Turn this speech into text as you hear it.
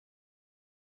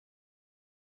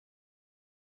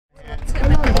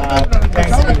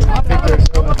Thanks to Victor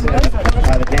Sorensen,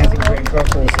 the Dancing Ukrainian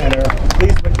Cultural Center.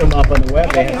 Please look them up on the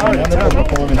web. They have some wonderful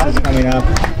performances coming up.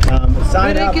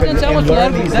 Sign up and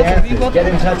learn these dances. Get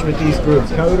in touch with these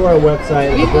groups. Come to our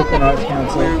website,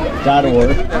 brooklynartscouncil.org.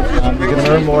 You can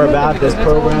learn more about this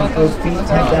program, Folk Feet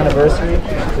 10th Anniversary.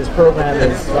 This program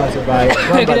is sponsored by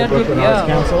the Brooklyn Arts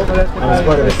Council. It's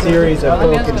part of a series of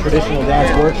folk and traditional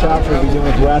dance workshops we'll be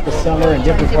doing throughout the summer in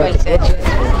different parts of Brooklyn.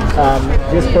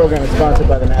 This program is sponsored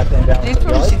by the National Endowment of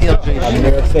the Arts, the New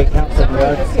York State Council of the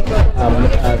Arts, the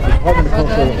Department of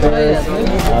Cultural Affairs,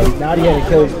 Nadia and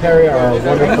Achilles Perry are our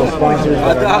wonderful sponsors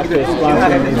that are not just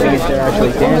sponsoring these things, they're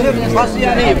actually dancing.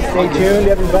 Stay tuned,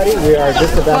 everybody. We are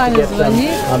just about to get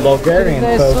some Bulgarian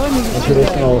folk and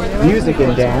traditional music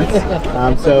and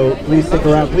dance. So please stick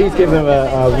around. Please give them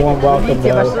a warm welcome.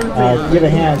 Give a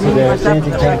hand to the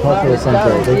Dancing Tank Cultural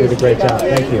Center. They did a great job.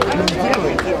 Thank you.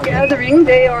 Gathering.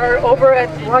 They are over at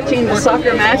watching the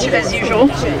soccer match as usual.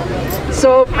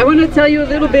 So I want to tell you a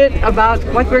little bit about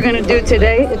what we're going to do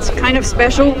today. It's kind of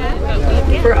special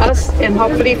for us and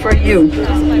hopefully for you.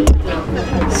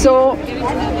 So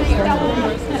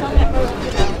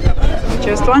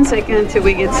just 1 second until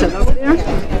we get set up there.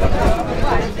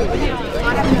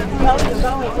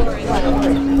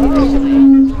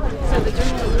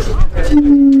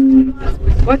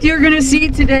 What you're going to see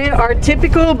today are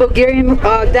typical Bulgarian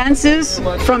dances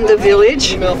from the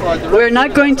village. We're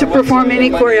not going to perform any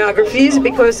choreographies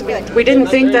because we didn't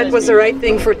think that was the right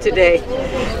thing for today.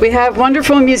 We have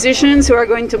wonderful musicians who are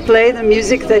going to play the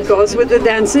music that goes with the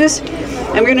dances.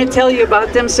 I'm going to tell you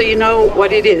about them so you know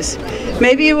what it is.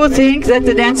 Maybe you will think that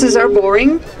the dances are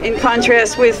boring in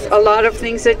contrast with a lot of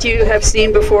things that you have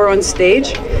seen before on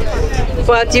stage.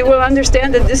 But you will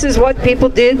understand that this is what people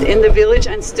did in the village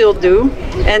and still do.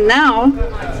 And now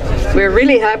we're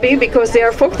really happy because there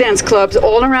are folk dance clubs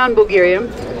all around Bulgaria.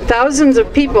 Thousands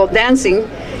of people dancing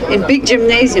in big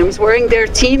gymnasiums wearing their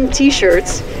team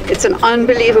t-shirts. It's an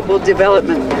unbelievable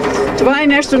development.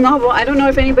 I don't know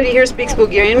if anybody here speaks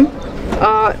Bulgarian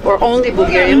or only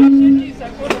Bulgarian.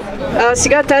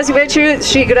 Сега тази вечер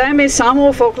ще играем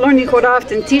само фолклорни хора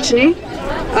автентични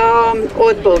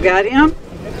от България.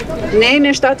 Не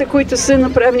нещата, които са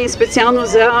направени специално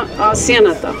за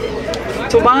сцената.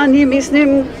 Това ние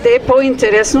мислим да е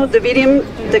по-интересно да видим,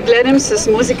 да гледам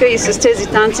с музика и с тези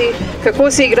танци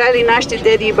какво са играли нашите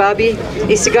деди и баби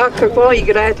и сега какво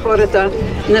играят хората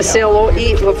на село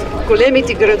и в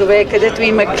големите градове, където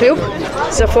има клуб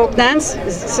за фолк данс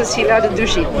с 1000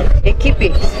 души.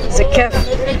 Екипи за кеф,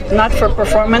 not for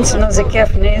performance, но за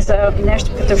кеф, не за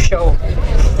нещо като шоу.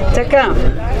 Така,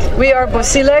 we are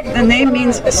Bosilek, the name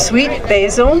means sweet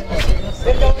basil.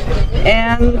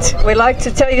 And we'd like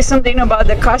to tell you something about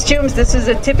the costumes. This is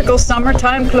a typical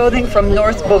summertime clothing from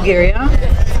North Bulgaria.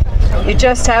 You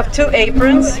just have 2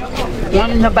 aprons,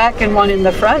 one in the back and one in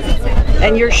the front,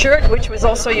 and your shirt, which was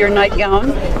also your nightgown.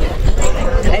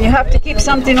 And you have to keep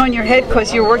something on your head because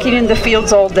you're working in the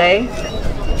fields all day.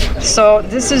 So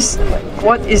this is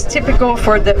what is typical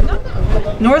for the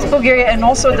North Bulgaria and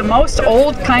also the most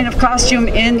old kind of costume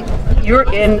in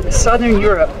Southern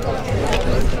Europe.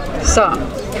 So,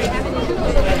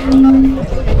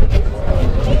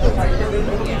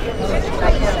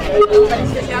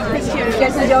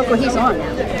 Nedyalko, he's on,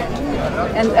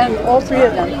 and all 3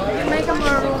 of them. Make a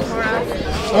more room for us.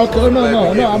 Okay, no,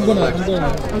 I'm gonna.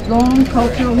 A long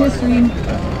cultural history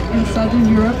in Southern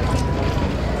Europe.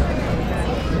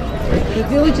 The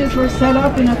villages were set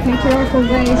up in a patriarchal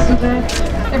way so that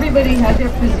everybody had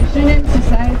their position in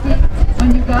society. When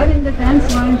you got in the dance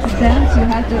line to dance, you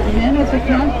had the men at the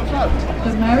front,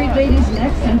 the married ladies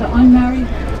next, and the unmarried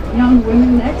young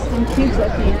women next, and kids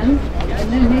at the end, and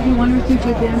then maybe 1 or 2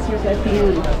 good dancers at the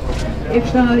end. If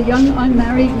the young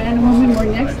unmarried man and woman were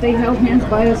next, they held hands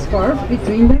by a scarf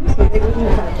between them so they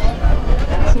wouldn't touch.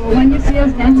 So when you see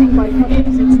us dancing by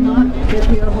couples, it's not that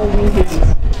we are holding hands.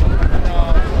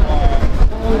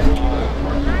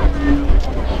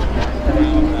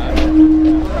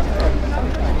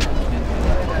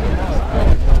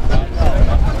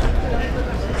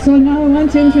 So now I want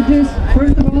to introduce,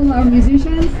 first of all, our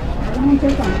musicians.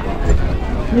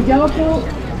 Nedyalko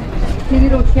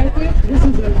Ketev, this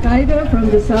is a gaida from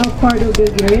the south part of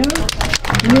Bulgaria,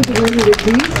 near the border with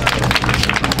Greece.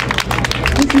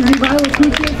 This is Ivailo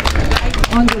Kuchev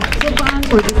on the tupan,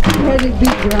 or the 2-headed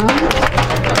big drum.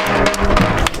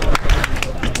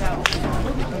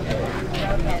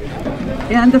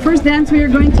 And the first dance we are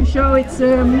going to show, it's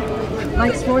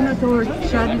like Svornat or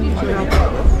Shadini Chirapa.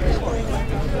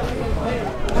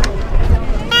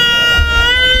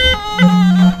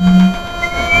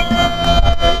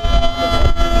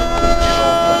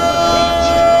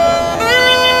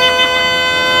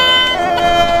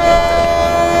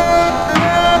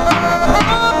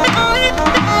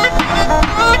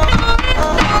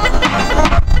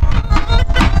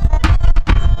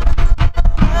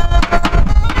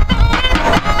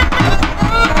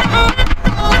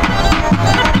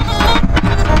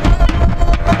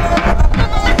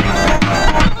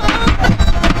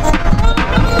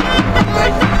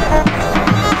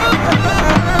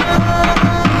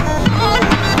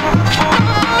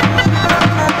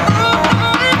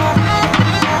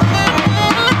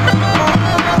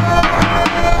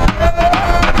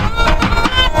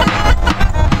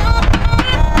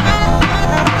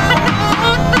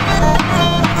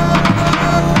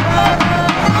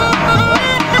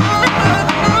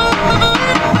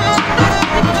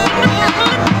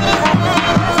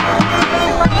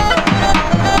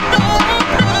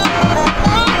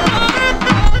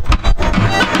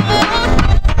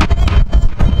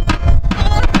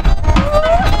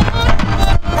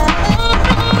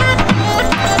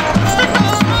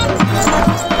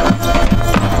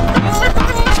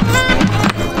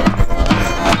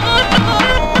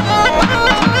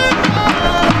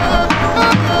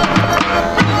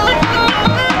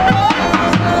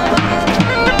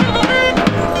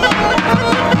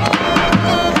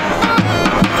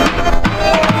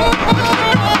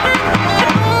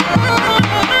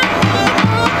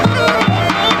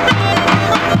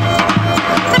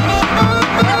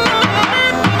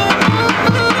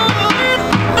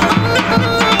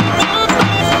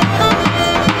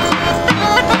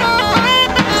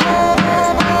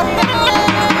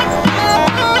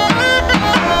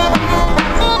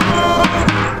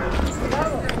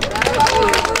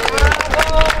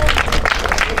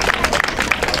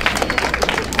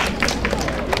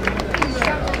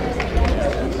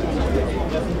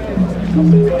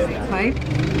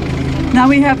 Now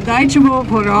we have Daichovo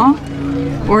horo,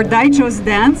 or Daicho's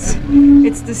dance.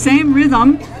 It's the same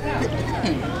rhythm,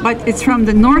 but it's from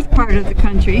the north part of the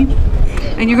country.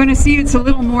 And you're going to see it's a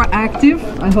little more active.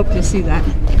 I hope you see that.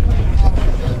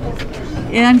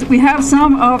 And we have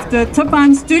some of the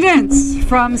tupan students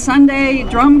from Sunday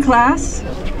drum class.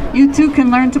 You too can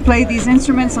learn to play these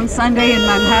instruments on Sunday in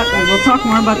Manhattan. We'll talk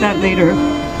more about that later.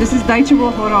 This is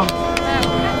Daichovo horo.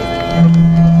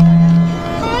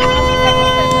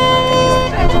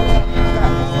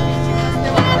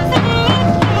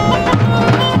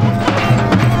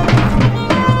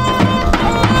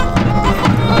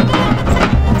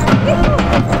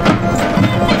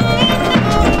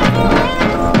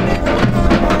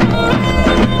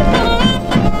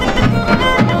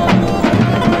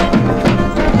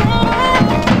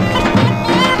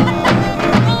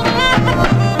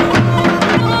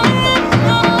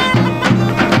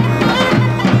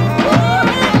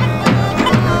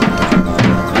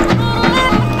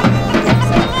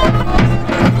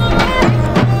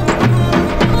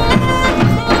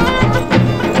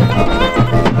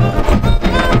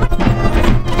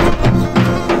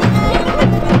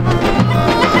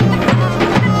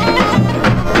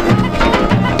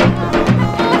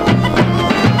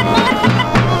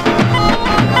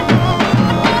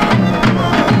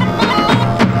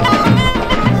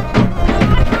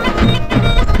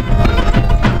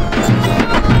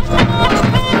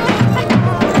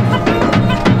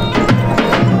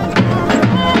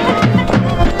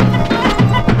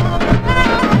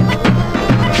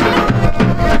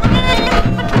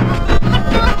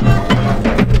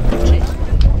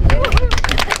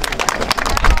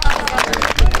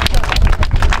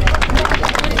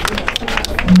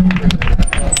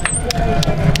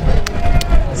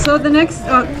 So the next,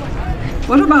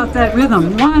 what about that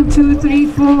rhythm? 1, 2, 3,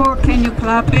 4. Can you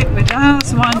clap it with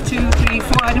us? 1, 2, 3,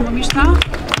 4.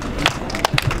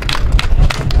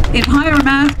 In higher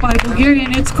math by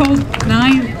Bulgarian, it's called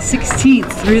 9/16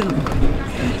 rhythm.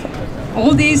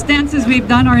 All these dances we've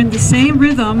done are in the same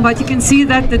rhythm, but you can see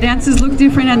that the dances look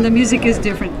different and the music is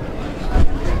different.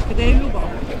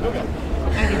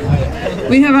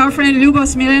 We have our friend Lyubo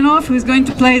Smilenov, who's going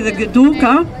to play the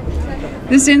gudulka.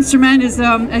 This instrument is,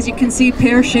 as you can see,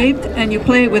 pear-shaped, and you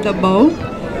play it with a bow.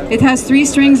 It has 3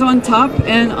 strings on top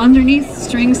and underneath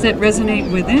strings that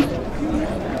resonate with it.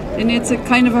 And it's a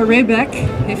kind of a rebek,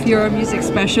 if you're a music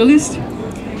specialist.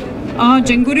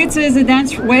 Djengurica is a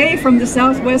dance way from the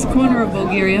southwest corner of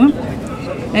Bulgaria,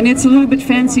 and it's a little bit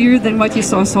fancier than what you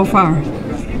saw so far.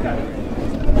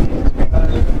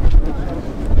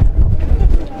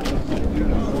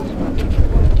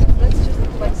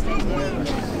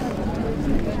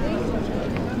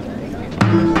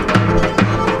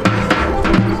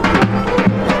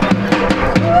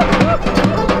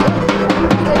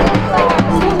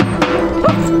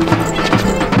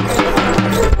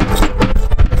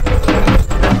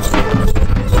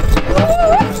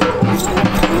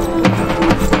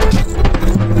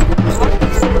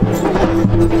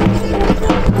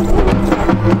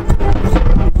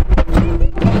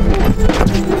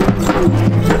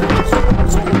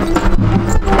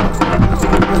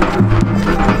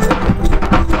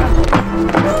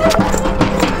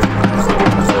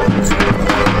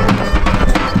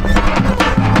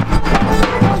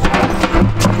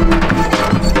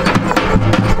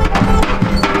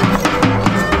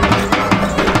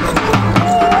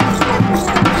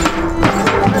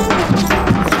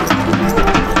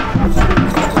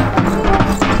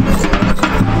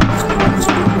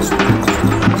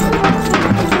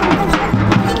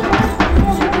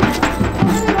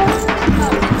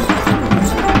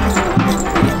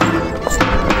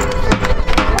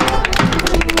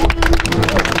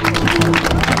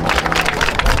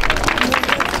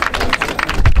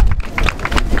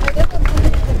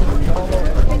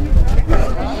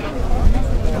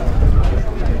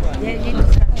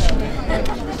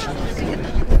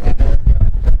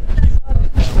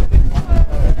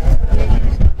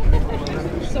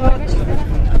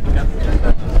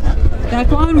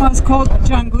 Was called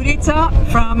Djengurica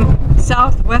from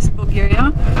southwest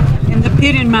Bulgaria in the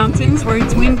Pirin Mountains, where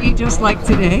it's windy just like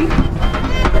today.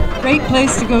 Great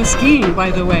place to go skiing, by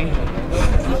the way.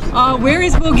 Where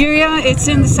is Bulgaria? It's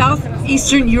in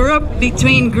southeastern Europe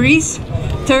between Greece,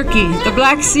 Turkey, the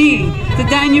Black Sea, the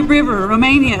Danube River,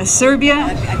 Romania, Serbia,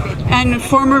 and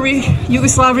former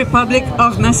Yugoslav Republic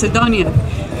of Macedonia.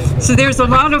 So there's a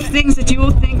lot of things that you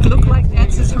will think look like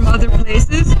dances from other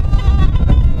places.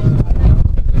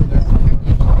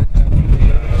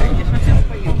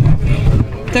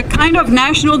 The kind of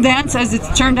national dance, as it's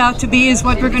turned out to be, is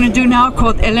what we're going to do now,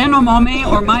 called Eleno Mome,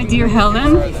 or My Dear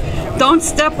Helen. Don't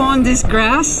step on this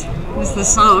grass. is the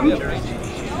song.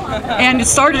 And it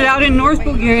started out in North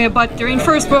Bulgaria, but during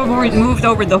First World War it moved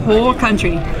over the whole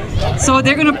country. So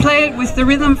they're going to play it with the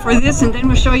rhythm for this, and then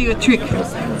we'll show you a trick.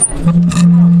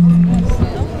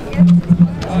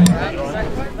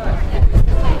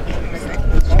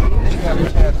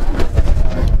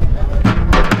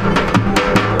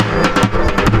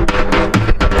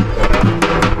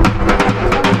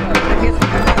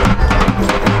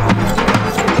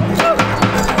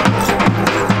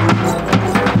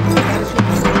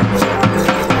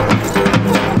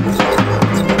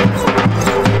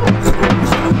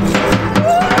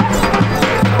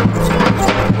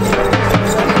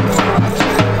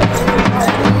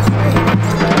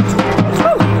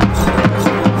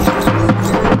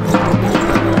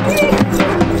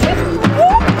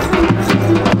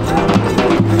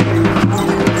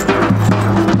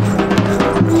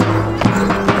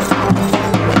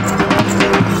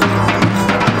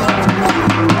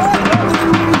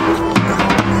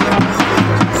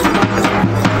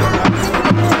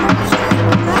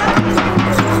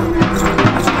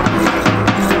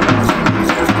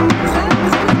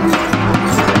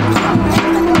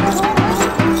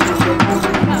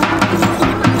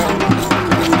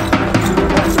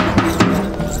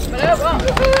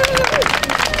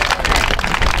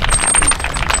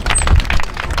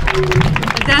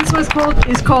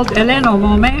 Is called Eleno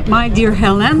Mome, My Dear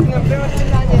Helen,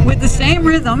 with the same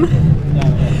rhythm,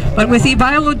 but with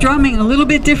Ivailo drumming a little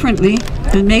bit differently,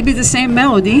 and maybe the same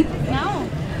melody.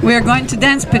 We are going to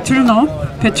dance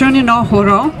Petronino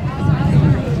horo.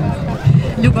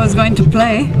 Lyubo is going to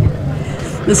play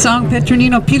the song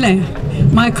Petronino Pile,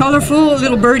 My Colorful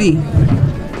Little Birdie.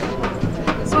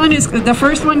 This one is, the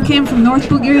first one came from North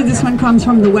Bulgaria, this one comes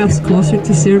from the west, closer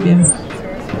to Serbia.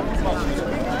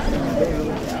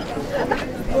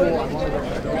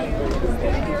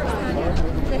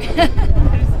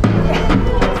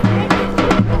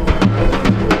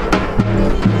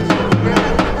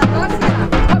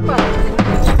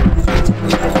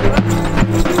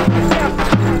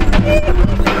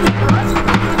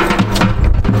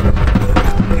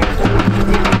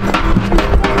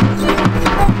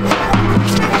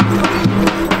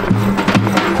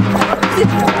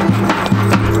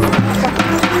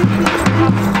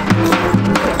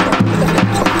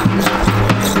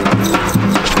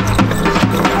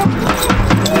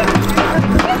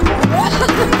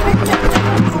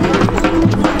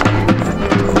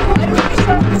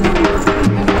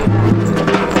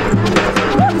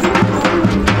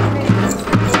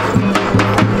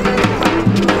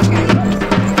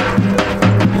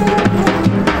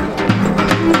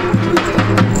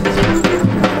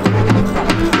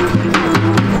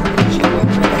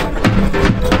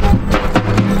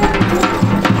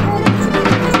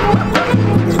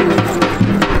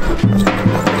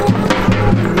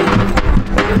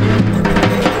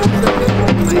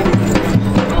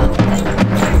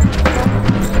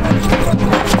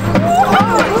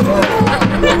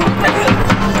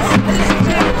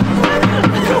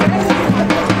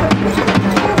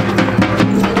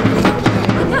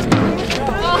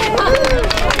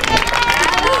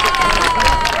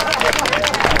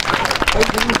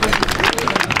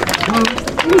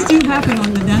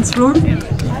 Floor.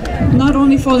 Not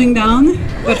only falling down,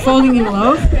 but falling in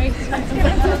love.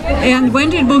 And when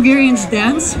did Bulgarians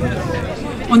dance?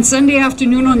 On Sunday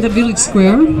afternoon on the village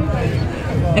square,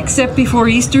 except before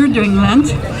Easter during Lent.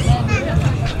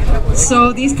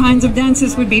 So these kinds of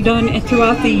dances would be done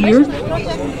throughout the year,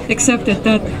 except at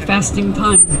that fasting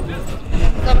time.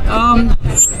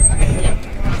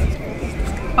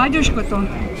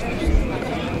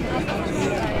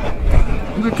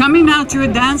 We're coming now to a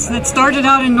dance that started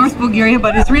out in North Bulgaria,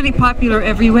 but is really popular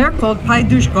everywhere, called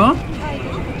Paidushko.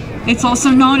 It's also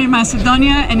known in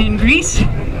Macedonia and in Greece,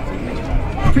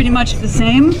 pretty much the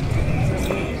same.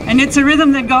 And it's a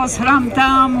rhythm that goes ram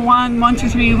tam, 1, 1, 2,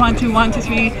 3, 1, 2, 1, 2,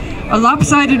 3. A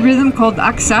lopsided rhythm called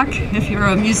aksak, if you're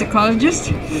a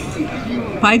musicologist.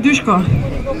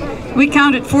 Paidushko. We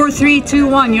count it 4, 3, 2,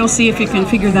 1. You'll see if you can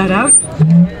figure that out.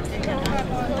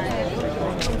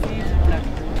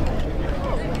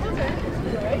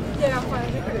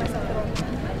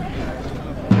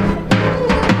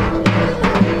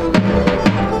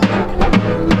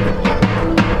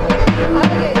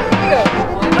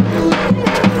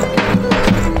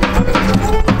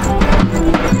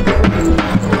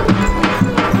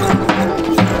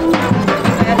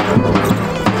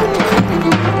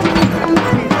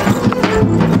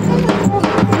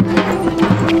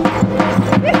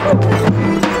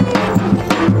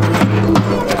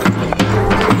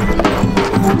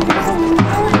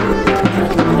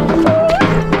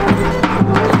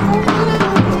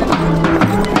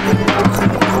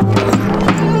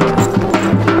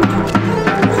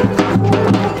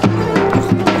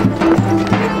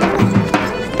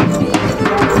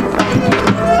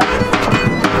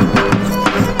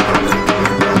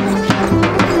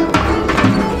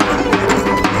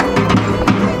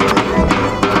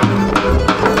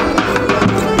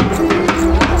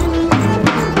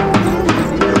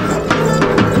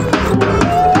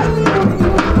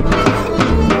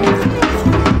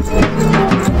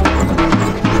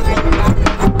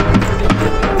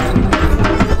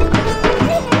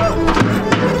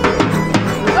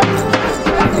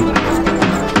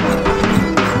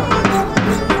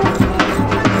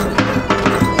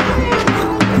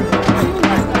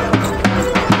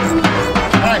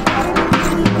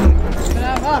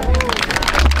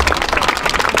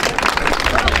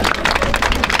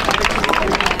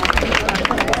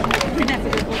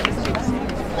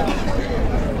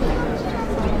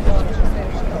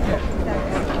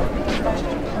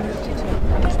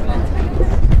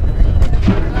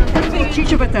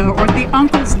 Tibata, or the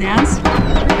uncle's dance,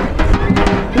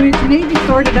 which maybe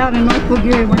started out in North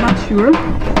Bulgaria, we're not sure,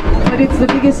 but it's the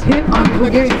biggest hit on the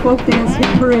Bulgarian Folk Dance Hit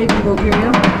Parade in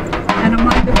Bulgaria, and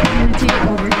among the community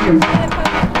over here.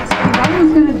 So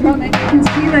Ivailo's going to drum it. You can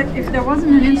see that if there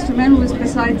wasn't an instrumentalist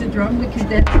beside the drum, we could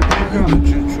dance with the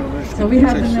drum. So we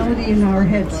have the melody in our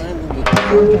heads.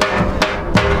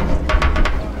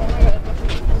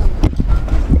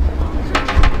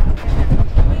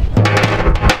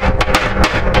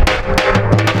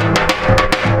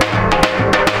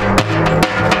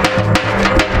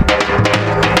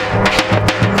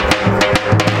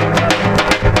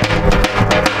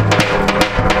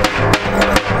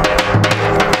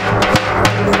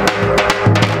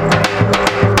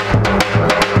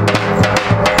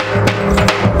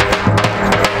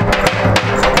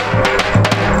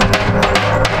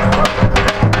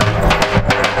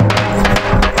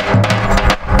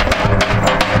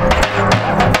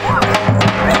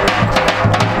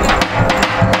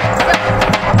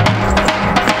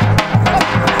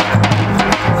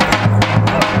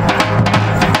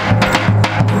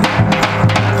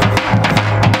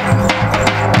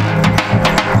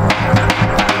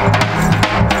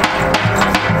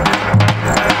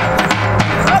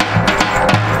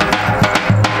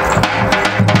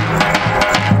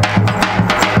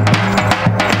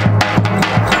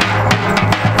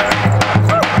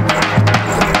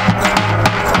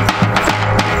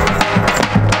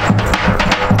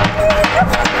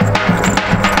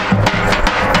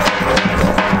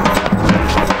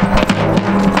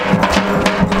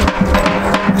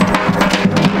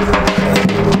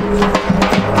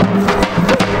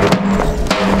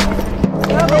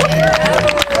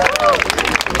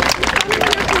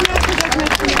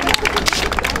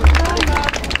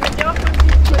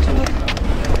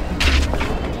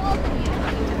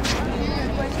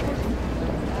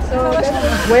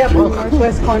 Way up in the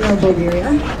northwest corner of Bulgaria.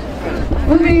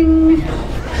 Moving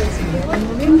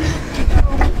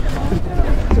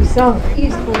to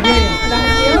southeast Bulgaria.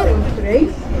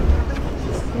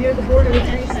 Near the border with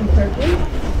Greece and Turkey.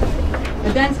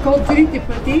 A dance called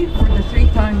Tupani, or the 3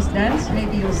 times dance.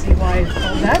 Maybe you'll see why it's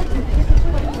called that.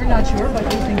 We're not sure, but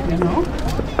we think we know.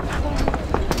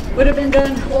 Would have been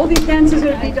done, all these dances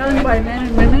would be done by men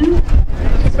and women,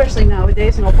 especially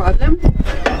nowadays, no problem.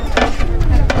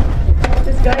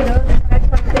 This gaida, this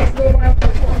bagpipe takes a little while to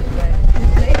perform.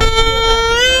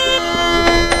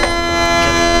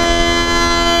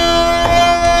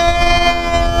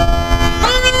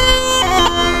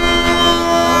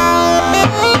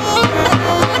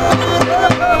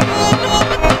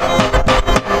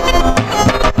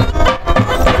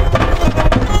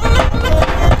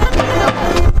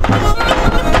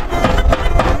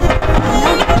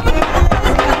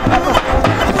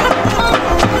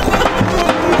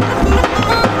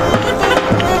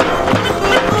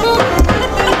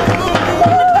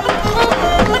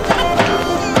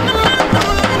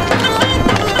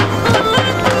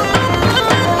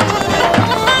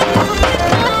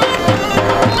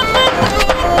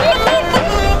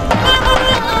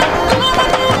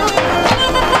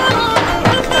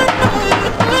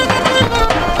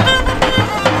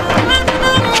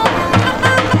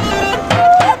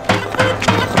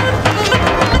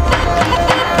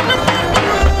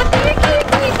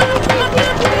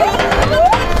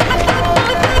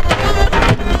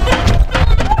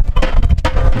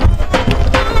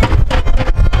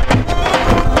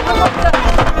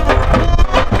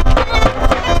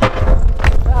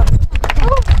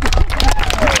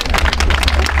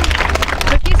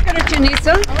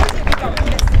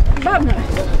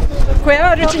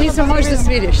 Коя ръченица можеш да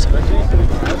свириш?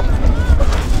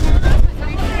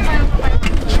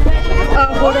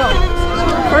 Horo.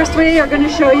 First we are going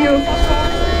to show you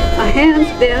a hand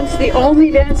dance, the only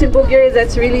dance in Bulgaria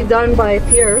that's really done by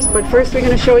peers, but first we're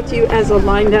going to show it to you as a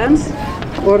line dance,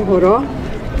 or horo.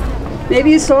 Maybe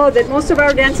you saw that most of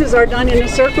our dances are done in a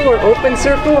circle or open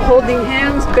circle, holding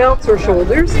hands, belts, or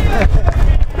shoulders.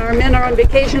 Our men are on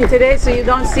vacation today, so you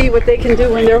don't see what they can do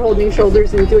when they're holding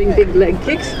shoulders and doing big leg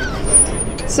kicks.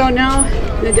 So now,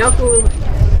 Nedyalko will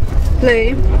play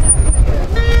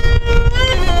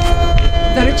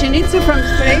the Rečenica from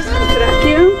Space from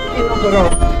Thracia in the horo.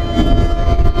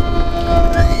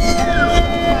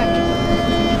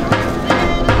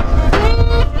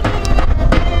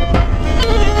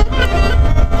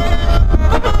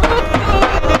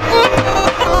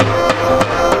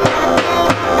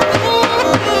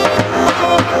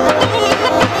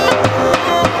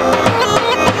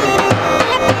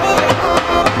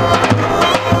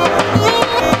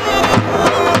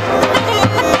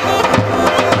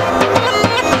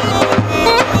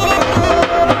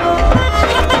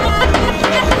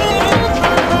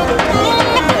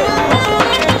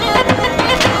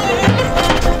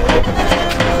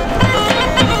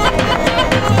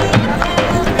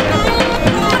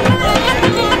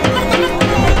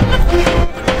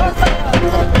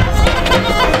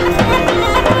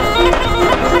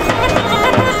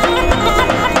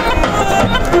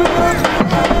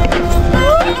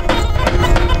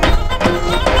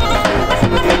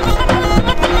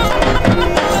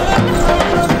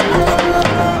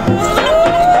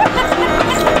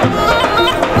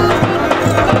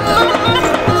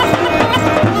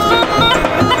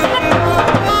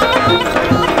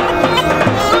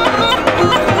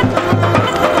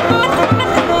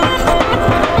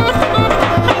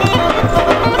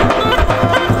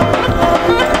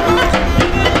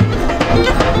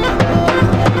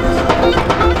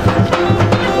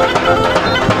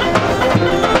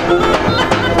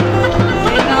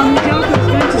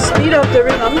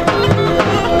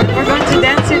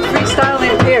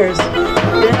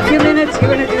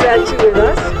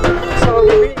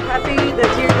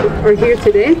 are here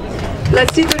today.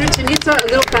 Let's see the Ruchenica a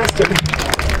little faster.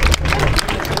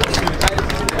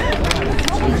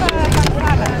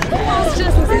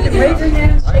 Raise your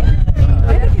hands, shake your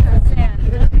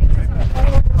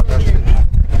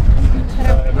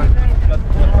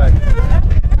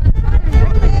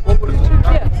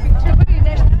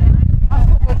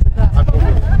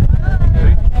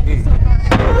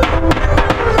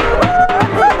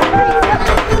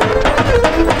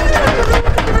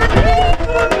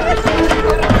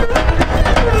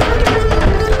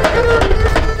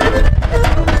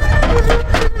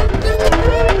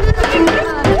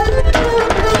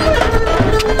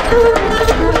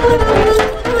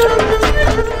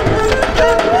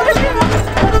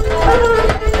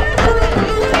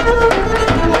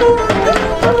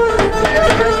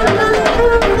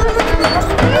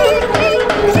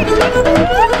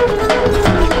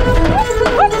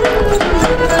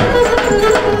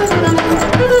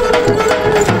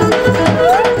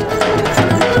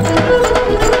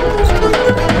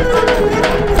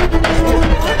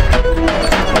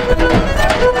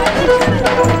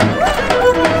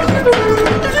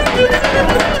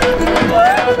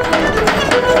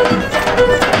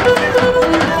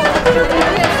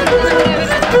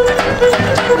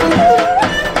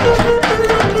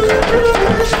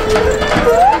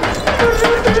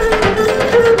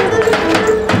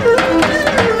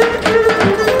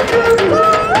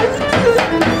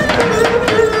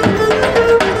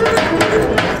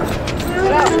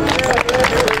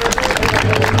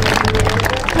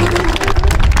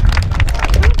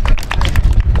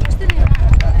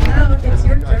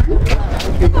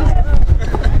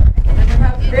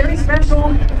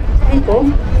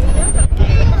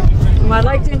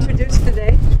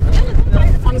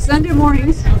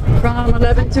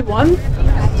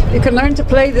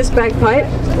play this bagpipe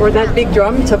or that big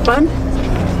drum, tupan,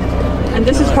 and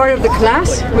this is part of the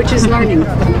class which is learning.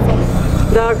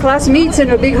 The class meets in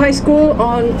a big high school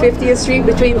on 50th Street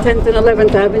between 10th and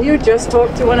 11th Avenue. Just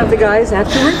talk to one of the guys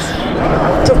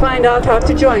afterwards to find out how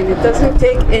to join. It doesn't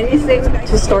take anything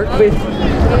to start with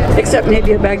except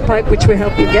maybe a bagpipe, which will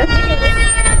help you get.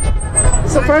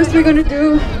 So first we're going to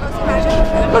do,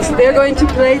 they're going to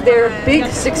play their big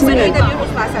 6-minute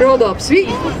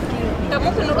Rodopi.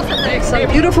 Some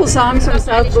beautiful songs from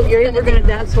South Bulgaria. We're going to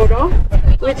dance horo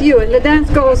with you. And the dance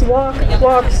goes walk,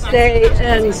 walk, stay,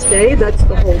 and stay. That's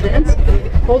the whole dance.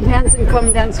 Hold hands and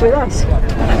come dance with us.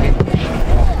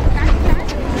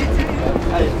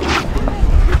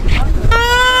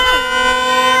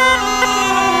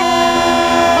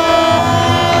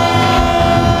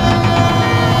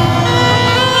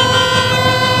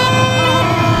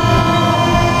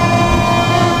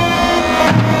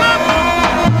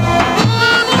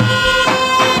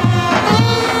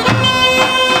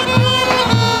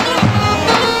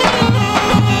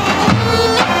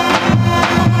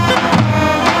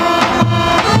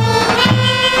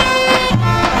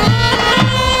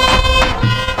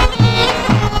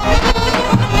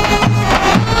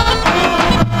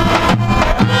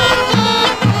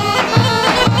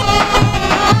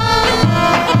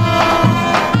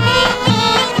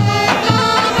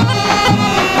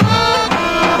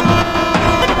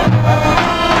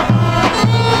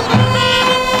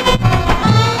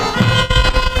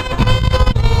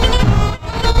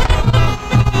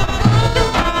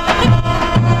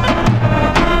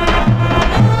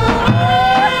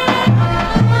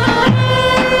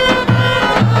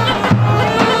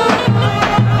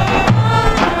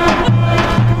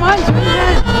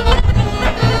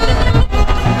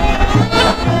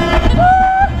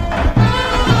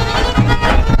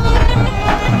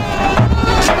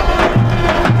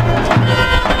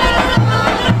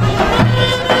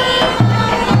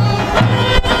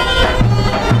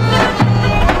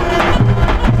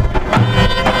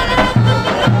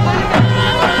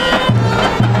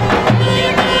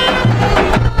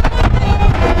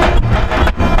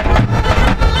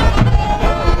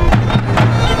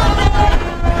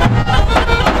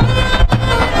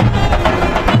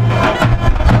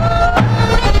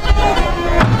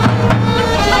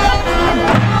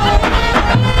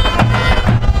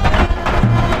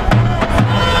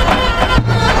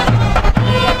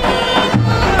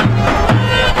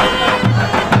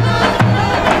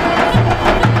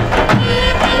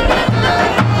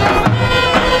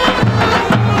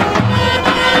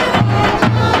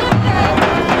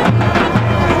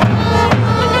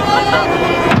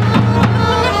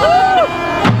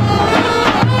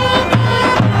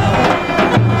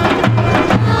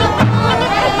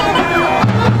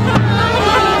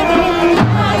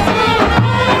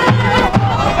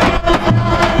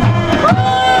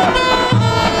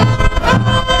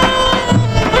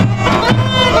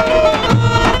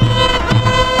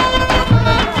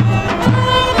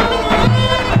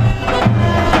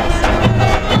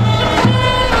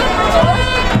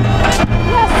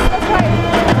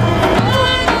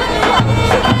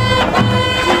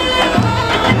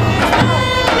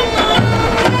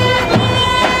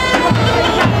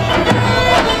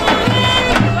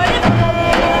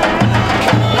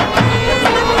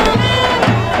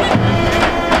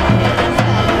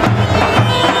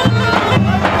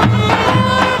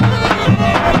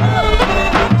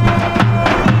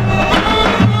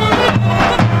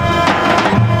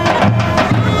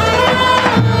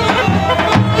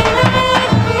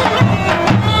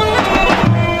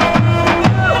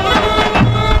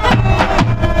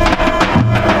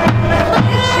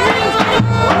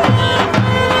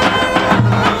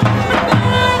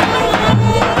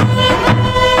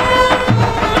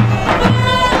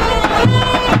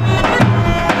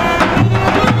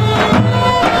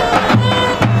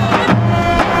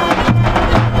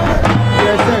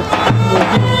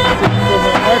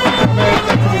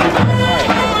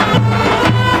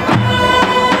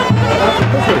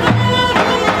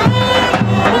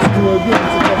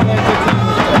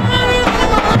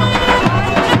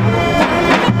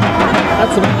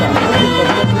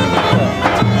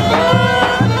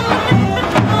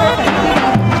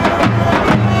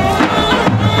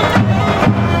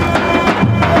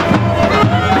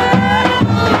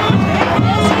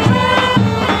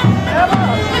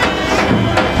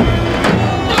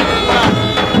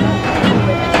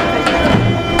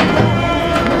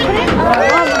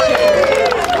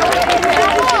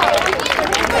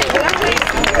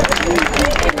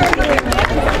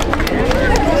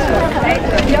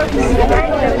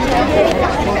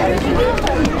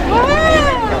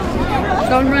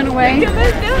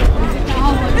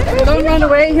 away. Don't run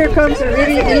away. Here comes a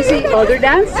really easy other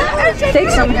dance. Take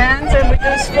some hands and we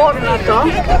do Svornato.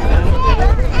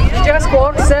 Just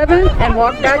walk 7 and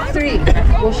walk back 3.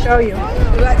 We'll show you.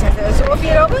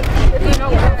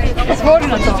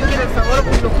 Svornato.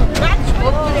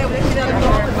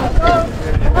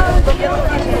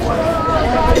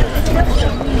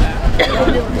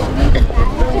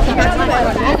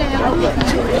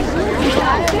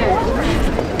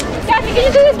 Kathy, can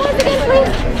you do this once again,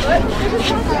 please?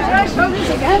 Should I show this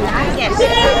again? Yes.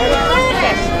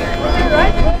 Yes.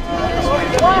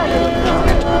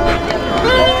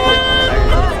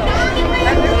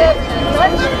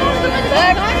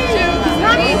 Back, 2,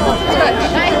 3, touch.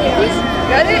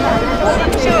 Got it?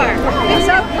 Sure. It's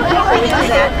up.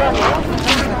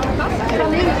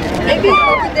 Maybe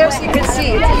over there so you can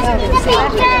see. It's easy to see.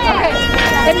 Okay.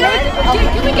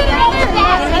 Can we get another?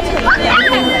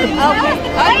 Okay.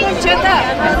 I'm going to check that.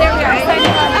 There we are. Let's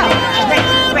go.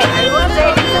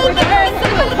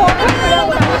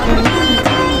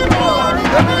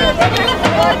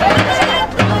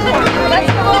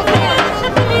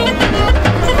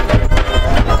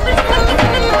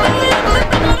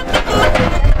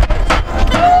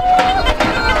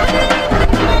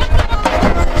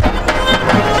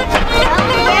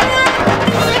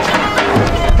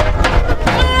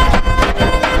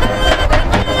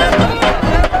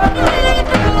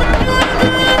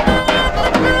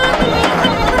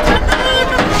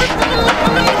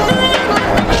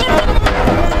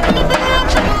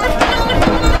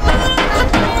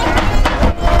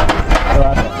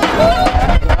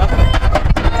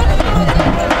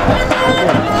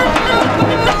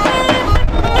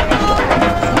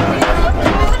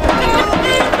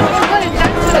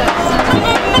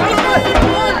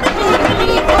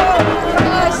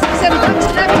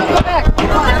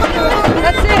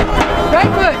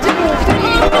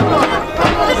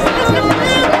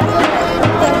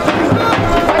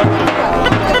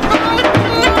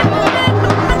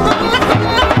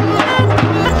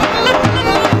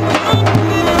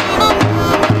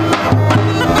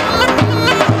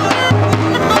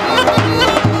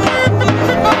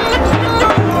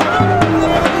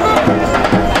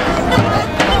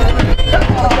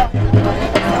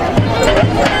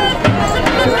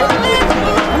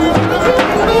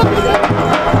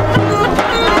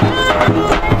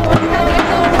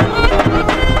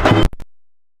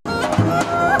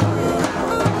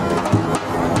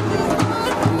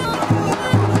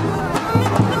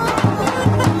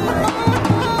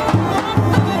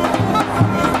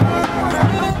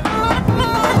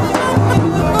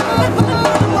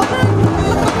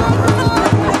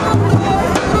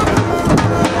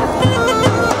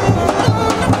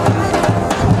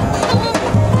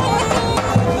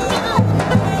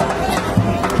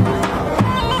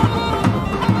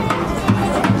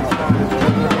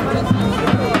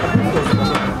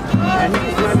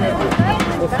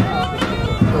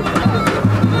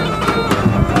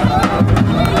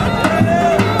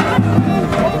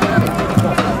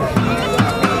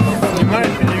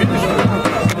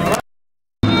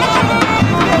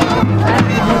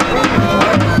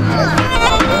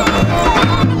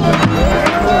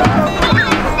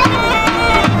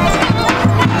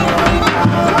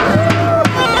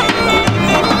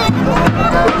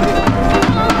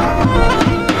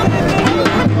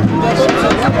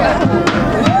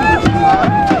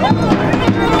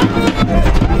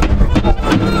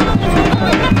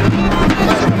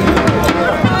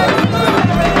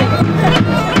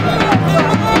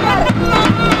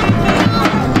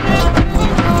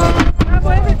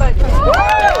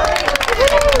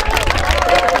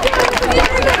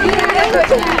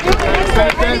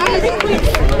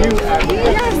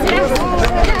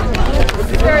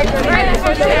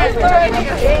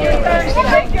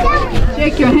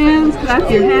 Shake your hands,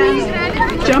 clap your hands,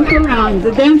 jump around.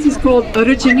 The dance is called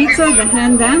Ruchenitsa, the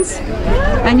hand dance.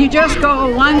 And you just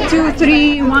go 1, 2,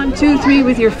 3, 1, 2, 3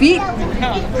 with your feet.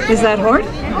 Is that hard?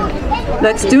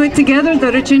 Let's do it together,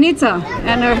 the Ruchenitsa.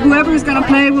 And whoever is going to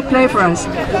play will play for us.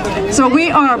 So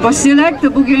we are Bosilek, the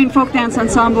Bulgarian Folk Dance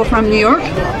Ensemble from New York.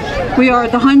 We are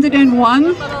the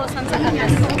 101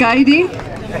 Gaidi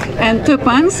and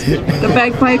tupans, the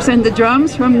bagpipes and the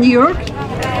drums from New York.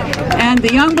 And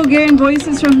the Young Bulgarian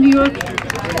Voices from New York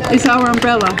is our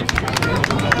umbrella.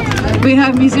 We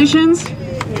have musicians,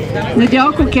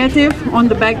 Nedyalko Ketev on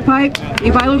the bagpipe,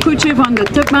 Ivailo Kuchev on the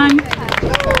tupan,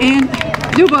 and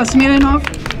Lyubo Smilenov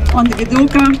on the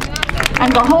gudulka,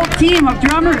 and the whole team of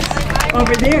drummers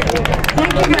over there.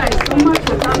 Thank you guys so much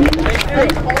for coming.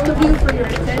 Thank all of you for your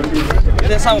attention.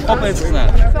 Ovdje samo popenicu zna.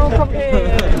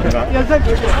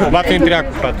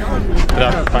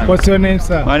 What's your name,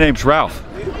 sir? My name's Ralph.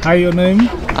 Hi, your name?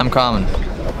 I'm Carmen.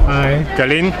 Hi.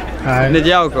 Kalin. Hi.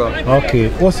 Nedyalko. Okay.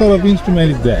 What sort of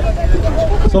instrument is that?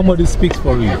 Somebody speaks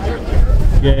for you.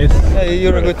 Yes. Hey,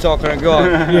 you're a good talker, go on.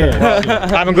 Yeah.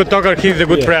 I'm a good talker, he's a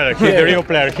good player. He's the real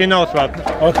player. He knows what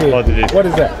it is. What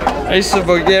is that? It's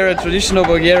a traditional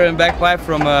Bulgarian bagpipe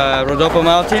from Rodopi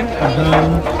mountain.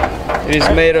 It is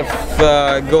made of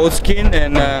goat skin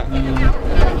and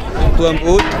plum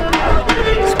wood.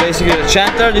 It's basically the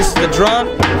chanter, this is the drum.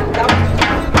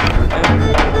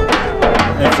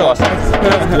 It's awesome.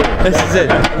 This is it.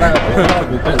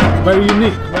 That's very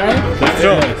unique, right? That's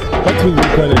true. What will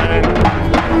you call it?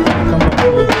 Come on,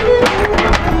 please.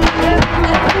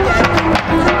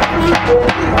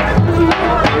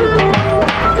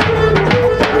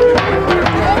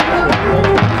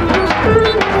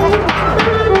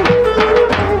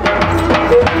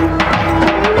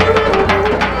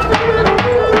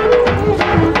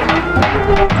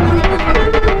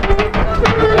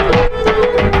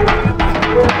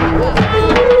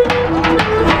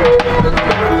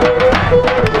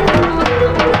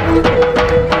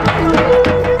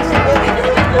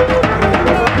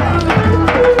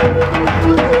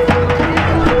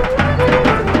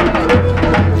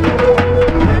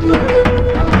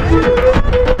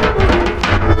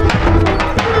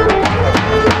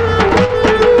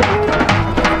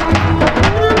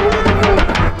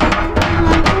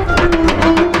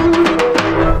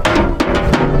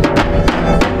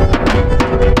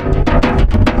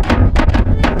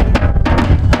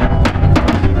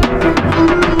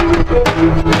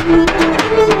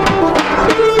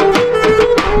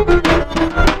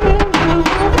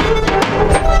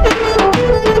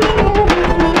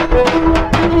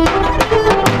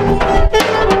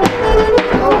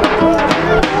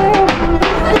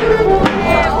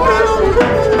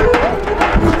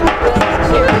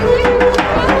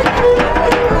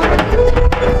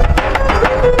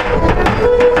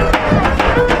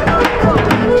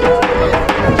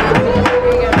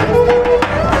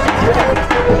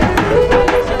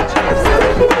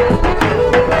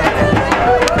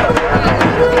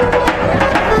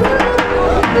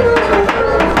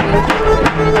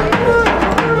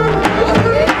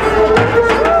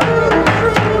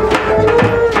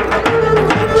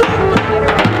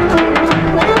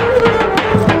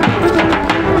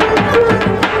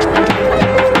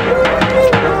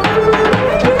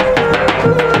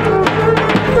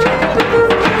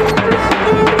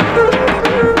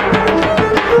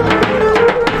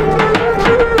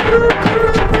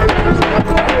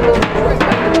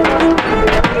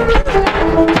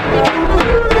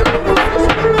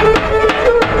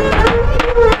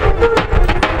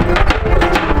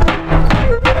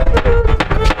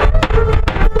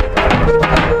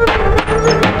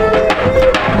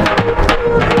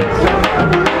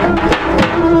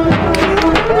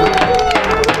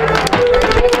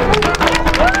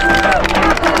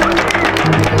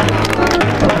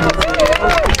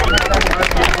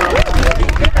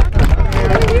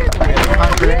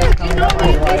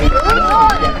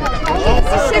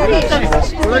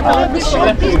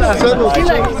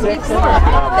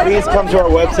 Please come to our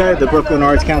website,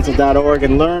 thebrooklynartscouncil.org,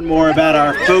 and learn more about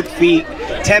our Folk Feet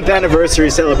 10th anniversary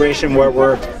celebration, where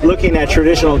we're looking at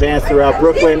traditional dance throughout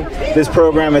Brooklyn. This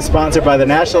program is sponsored by the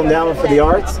National Endowment for the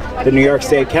Arts, the New York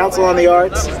State Council on the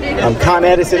Arts. Con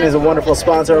Edison is a wonderful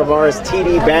sponsor of ours.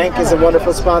 TD Bank is a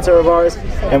wonderful sponsor of ours.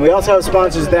 And we also have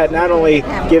sponsors that not only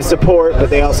give support, but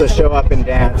they also show up and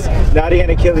dance. Nadia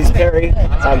and Achilles Perry,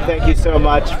 thank you so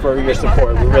much for your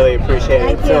support. We really appreciate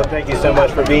it. So thank you so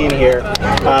much for being here.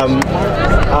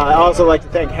 I'd also like to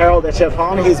thank Harold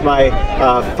Echepon. He's my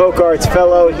folk arts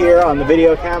fellow here on the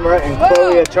video camera, and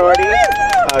Chloe Achardi.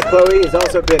 Chloe has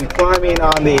also been climbing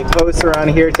on the posts around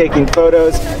here, taking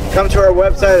photos. Come to our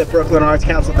website at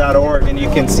brooklynartscouncil.org and you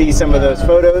can see some of those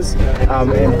photos.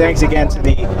 And thanks again to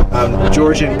the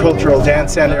Georgian Cultural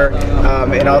Dance Center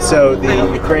and also the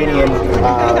Ukrainian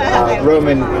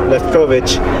Roman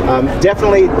Lefkovich.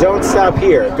 Definitely don't stop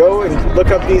here. Go and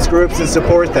look up these groups and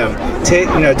support them.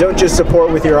 Don't just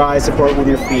support with your eyes, support with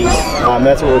your feet.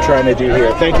 That's what we're trying to do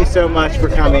here. Thank you so much for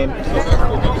coming.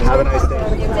 Have a nice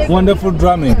day. Wonderful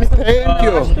drumming. Thank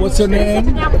you. What's your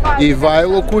name?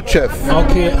 Ivailo Kuchev.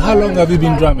 Okay, how long have you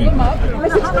been drumming?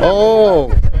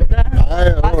 Oh, I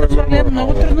don't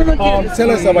remember.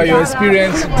 Tell us about your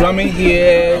experience drumming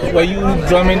here. Were you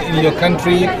drumming in your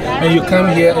country and you come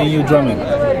here and you drumming?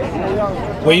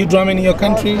 Were you drumming in your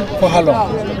country for how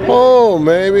long? Oh,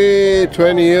 maybe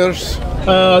 20 years.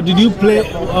 Did you play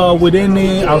with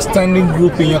any outstanding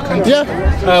group in your country?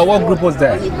 Yeah. What group was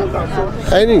that?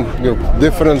 Any group,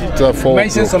 different folk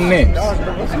Mention group. some names.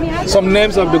 Some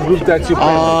names of the group that you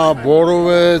played.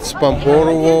 Borovets,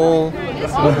 Pamporovo.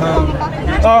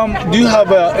 Do you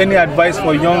have any advice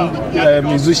for young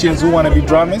musicians who want to be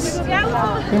drummers?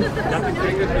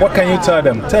 What can you tell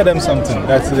them? Tell them something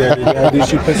that they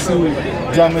should pursue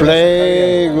drumming.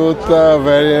 Play good,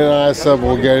 very nice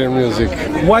Bulgarian music.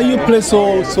 Why you play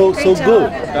so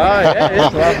good?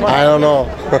 I don't know.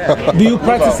 Do you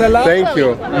practice a lot? Thank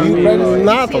you.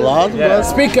 Not a lot, but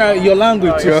speak your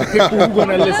language to people who are going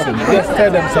to listen. Just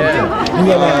tell them something in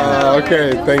your language.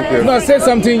 okay, thank you. No, say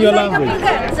something in your language.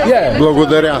 Yeah.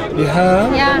 Благодаря.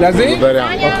 Yeah. That's it?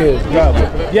 Благодаря. Okay, bravo.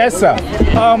 Yes, sir.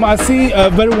 I see a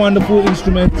very wonderful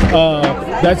instrument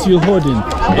that you're holding.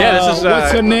 Yeah, this is.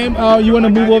 What's your name? You want to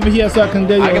move over here so I can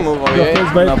get your, can move over your here.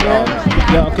 face very clear?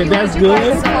 Yeah, okay, that's good.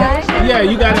 Yeah,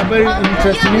 you got a very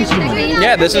interesting instrument.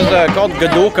 Yeah, this is called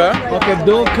gudulka. Okay,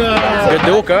 gudulka.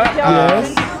 Gudulka.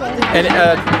 Yes. And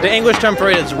the English term for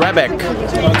it is rebek.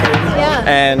 Okay.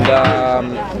 And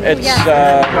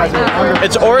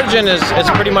its origin is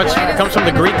pretty much comes from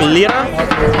the Greek lyra.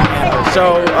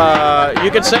 So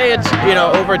you could say it's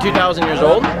over 2,000 years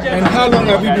old. And how long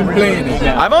have you been playing it?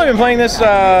 I've only been playing this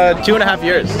 2.5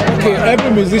 years. Okay,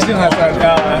 every musician has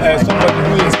somebody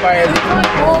who inspires you.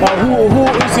 Who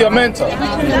is your mentor?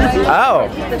 Oh,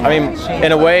 I mean,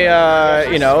 in a way,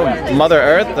 Mother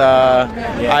Earth.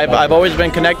 I've always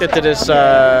been connected to this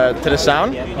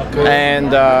sound,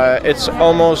 and it's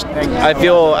almost. I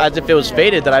feel as if it was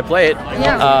fated that I play it.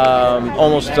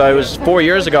 Almost, it was 4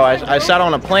 years ago. I sat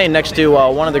on a plane next to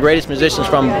one of the greatest musicians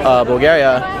from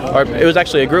Bulgaria, or it was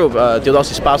actually a group,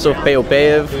 Nedyalko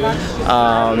Ketev,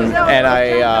 and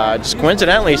I just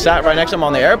coincidentally sat right next to him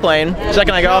on the airplane. The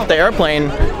second I got off the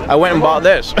airplane, I went and bought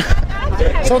this.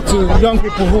 So to young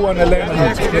people who want to learn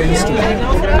how to play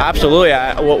instruments. Absolutely.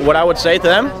 What I would say to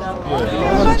them,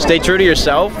 stay true to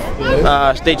yourself,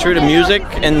 stay true to music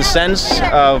in the sense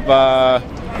of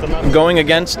going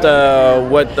against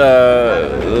what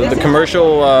the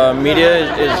commercial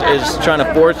media is trying to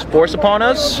force upon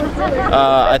us.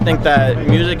 I think that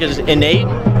music is innate,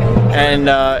 and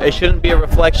it shouldn't be a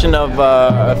reflection of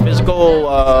a physical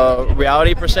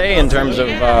reality per se in terms of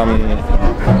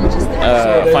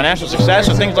financial success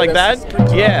or things like that.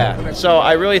 Yeah, so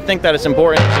I really think that it's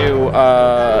important to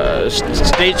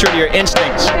stay true to your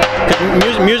instincts.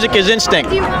 Music is instinct.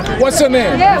 What's your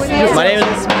name? My name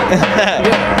is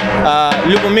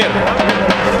Lyubo.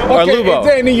 Or Okay, Lyubo. is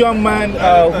there any young man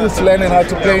who's learning how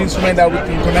to play instrument that we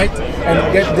can connect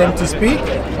and get them to speak?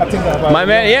 I think about My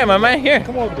man here.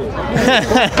 Come on, dude.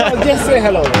 Just say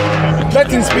hello. Let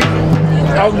him speak.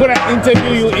 I'm gonna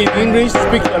interview you in English.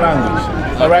 Speak your language.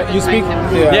 All right, you speak.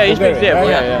 Yeah, you speak. Bulgarian, right?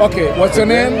 Yeah. Okay, what's your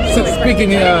name?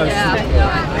 Speaking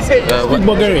speak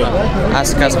Bulgarian.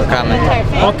 Аз казвам Камен.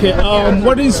 Okay,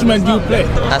 what instrument do you play?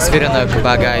 Аз свиря на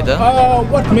Kaba gaida.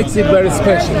 What makes it very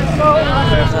special?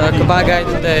 Kaba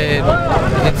gaidата е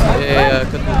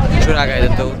като чура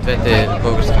гайдата от двете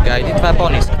български гайди. Това е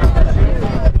по-ниско.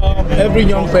 Every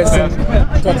young person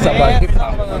talks about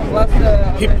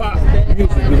hip-hop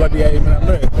music because they are in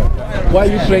America. Why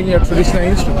are you playing your traditional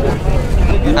instrument?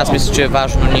 Аз мисля, че е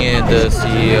важно ние да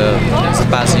си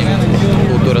запазим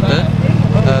културата.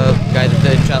 Гайдата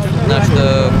е част от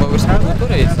нашата българска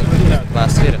култура и за това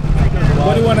свира.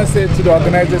 What do you want to say to the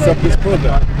organizers of this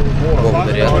program?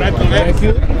 Благодаря. Thank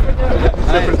you.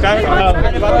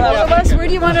 Where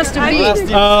do you want us to be?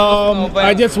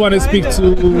 I just want to speak to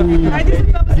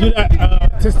you,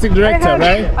 artistic director,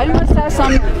 right? I must have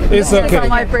some. It's okay. On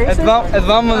my braces.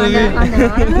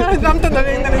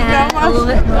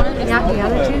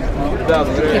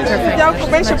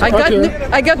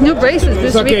 I got new braces this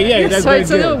It's okay, week, yeah, that's so very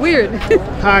it's a little good. weird.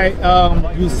 Hi,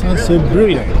 you sound so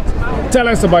brilliant. Tell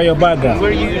us about your background.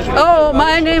 Oh,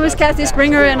 my name is Kathy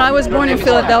Springer, and I was born in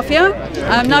Philadelphia.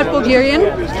 I'm not Bulgarian,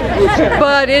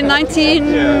 but in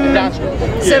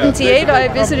 1978 I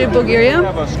visited Bulgaria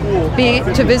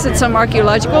to visit some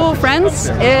archaeological friends,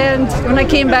 and when I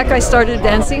came back I started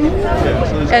dancing,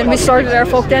 and we started our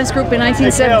folk dance group in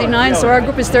 1979, so our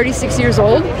group is 36 years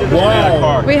old.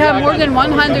 Wow. We have more than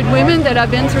 100 women that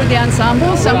have been through the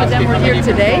ensemble. Some of them are here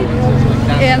today.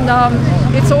 And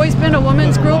it's always been a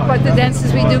women's group, but the dances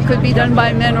we do could be done by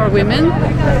men or women.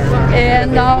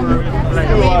 And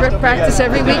we practice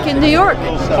every week in New York.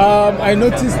 I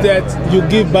noticed that you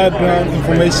give background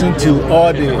information to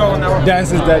all the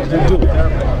dances that you do.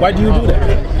 Why do you do that?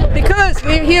 Because us.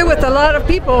 We're here with a lot of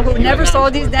people who never saw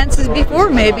these dances before,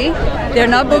 maybe.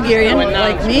 They're not Bulgarian,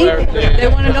 like me. They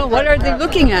want to know, what are they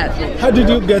looking at? How did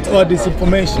you get all this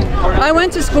information? I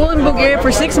went to school in Bulgaria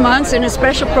for 6 months in a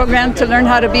special program to learn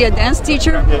how to be a dance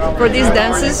teacher for these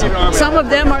dances. Some of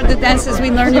them are the dances we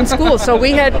learned in school. So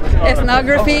we had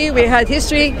ethnography, we had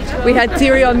history, we had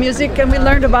theory of music, and we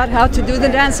learned about how to do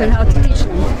the dance and how to teach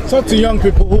them. Talk to young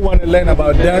people who want to learn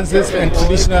about dances and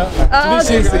traditions.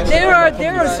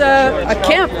 There's a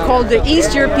camp called the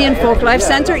East European Folk Life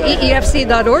Center,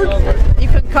 EEFC.org. You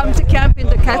can come to camp in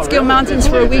the Catskill Mountains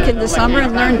for a week in the summer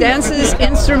and learn dances,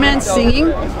 instruments, singing.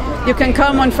 You can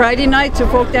come on Friday night to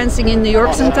folk dancing in New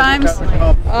York sometimes.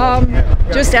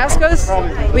 Just ask us.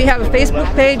 We have a Facebook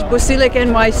page, Bosilek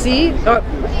NYC,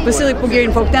 Bosilek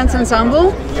Bulgarian Folk Dance Ensemble.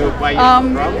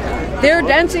 Their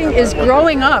dancing is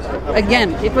growing up again.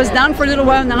 It was down for a little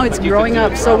while, now it's growing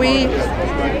up. So I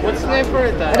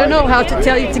don't know how to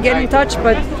tell you to get in touch,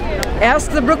 but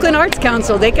ask the Brooklyn Arts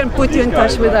Council. They can put you in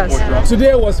touch with us.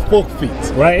 Today was Folk Feet,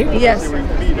 right? Yes.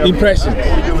 Impressions.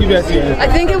 I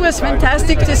think it was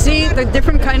fantastic to see the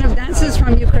different kind of dances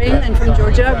from Ukraine and from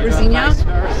Georgia, Brasilia,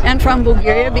 and from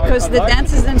Bulgaria, because the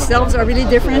dances themselves are really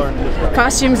different.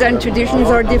 Costumes and traditions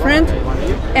are different,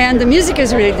 and the music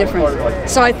is really different.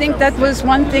 So I think that was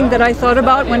one thing that I thought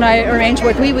about when I arranged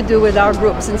what we would do with our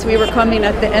group, since we were coming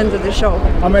at the end of the show.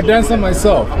 I'm a dancer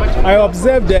myself. I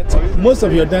observed that most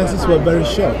of your dances were very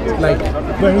short, like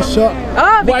very short.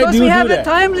 Because we have a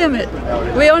time limit.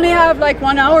 We only have like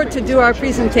 1 hour to do our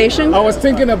presentation. I was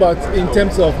thinking about in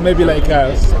terms of maybe like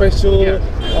a special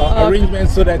arrangement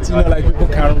so that like people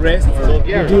can rest.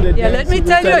 Let me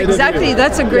tell you exactly.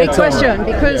 That's a great question,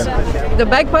 because the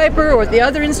bagpiper or the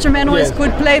other instrumentalist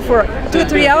could play for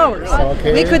 2-3 hours.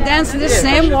 We could dance this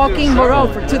same walking horo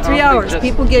for 2-3 hours.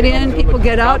 People get in, people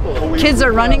get out. Kids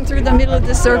are running through the middle of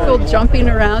the circle, jumping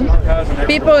around.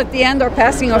 People at the end are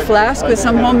passing a flask with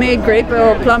some homemade grape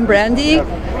or plum brandy.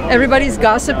 Everybody's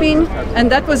gossiping,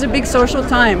 and that was a big social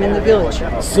time in the village.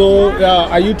 So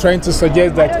are you trying to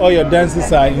suggest that all your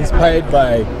dances are inspired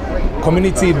by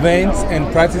community events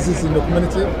and practices in the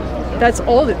community? That's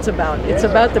all it's about. It's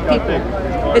about the people.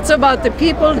 It's about the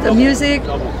people, the music.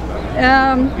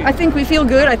 I think we feel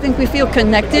good. I think we feel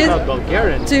connected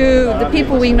to the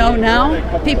people we know now,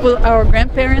 people our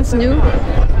grandparents knew,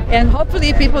 and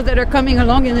hopefully people that are coming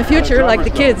along in the future, like the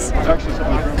kids.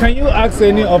 Can you ask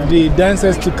any of the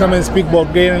dancers to come and speak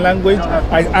Bulgarian language?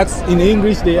 I asked in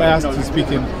English, they asked to speak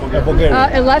in Bulgarian.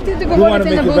 We want to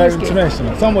make it very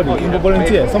international. Somebody, in the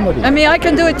volunteer, somebody. I mean, I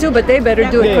can do it too, but they better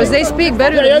do it, because they speak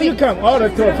better than me. You come, all the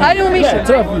two of you. I don't mean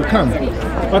two of you, come.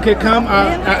 Okay, come,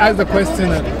 I ask the question.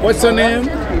 What's your name?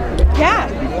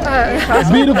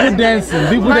 Beautiful dancing.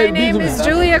 My name is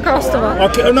Julia Kostova.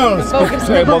 Okay, no,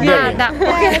 Bulgarian.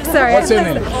 Okay, sorry. What's your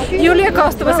name? Julia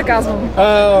Kostova се казвам.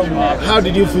 How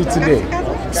did you feel today?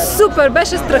 Супер,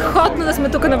 беше страхотно да сме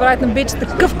тук на Brighton Beach.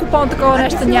 Такъв купон, такова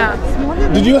нещо няма.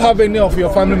 Did you have any of your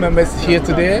family members here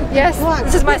today? Yes,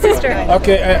 this is my sister.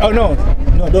 Okay, no,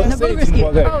 don't say it in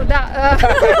Bulgarian. Oh, да.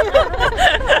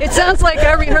 It sounds like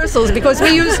our rehearsals, because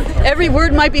we use every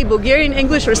word might be Bulgarian,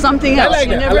 English, or something else. I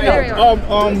like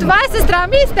that. Това е сестра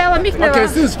ми, Стела Михнева. Okay,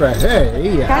 sister. Hey,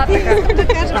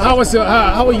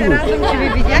 how are you?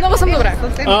 Много съм добре.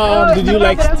 Did you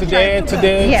like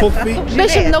today Folk Feet?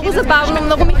 Беше много забавно,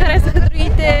 много ми харесаха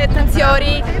другите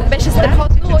танцори. Беше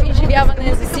страхотно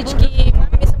изживяване за всички.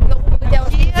 Мисля, много победява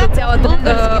за цялата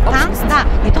общност.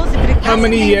 How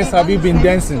many years have you been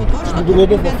dancing?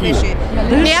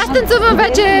 Аз танцувам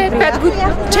вече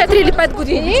 4 или 5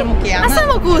 години, а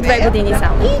само около 2 години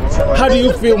само. How do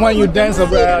you feel when you dance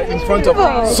in front of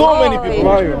so many people?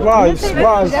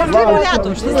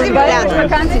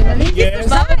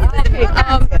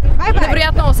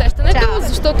 Невероятно усещането,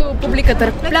 защото публиката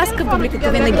ръкопляска, публиката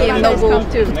винаги е много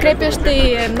подкрепяща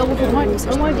и е много хубаво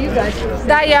усещане.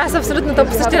 Да, и аз абсолютно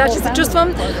по същия начин се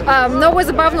чувствам. Много е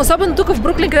забавно, особено тук в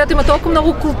Бруклин, където има толкова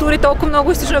много култури, толкова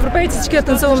много източноевропейци, всички да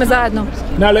танцуваме заедно.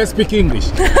 Now let's speak English.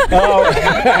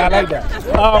 I like that.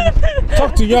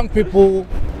 Talk to young people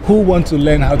who want to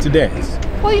learn how to dance.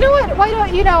 Well, you know what? Why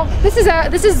don't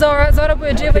this is Zora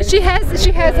Boyajiva. She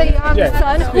has a young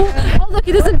son who, look,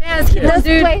 he doesn't dance. He does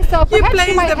play. So he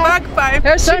plays the bagpipe.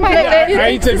 Her son I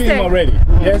interviewed him already.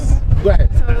 Yes, go ahead.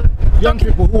 Young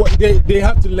people who they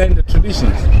have to learn the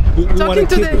traditions. Talking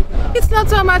to them, it's not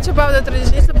so much about the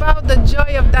tradition. It's about the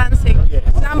joy of dancing. Yes.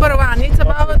 Number one,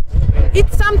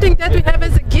 it's something that we have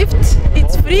as a gift.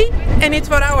 It's free and it's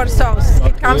for our souls.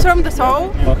 It comes from the soul,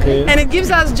 and it gives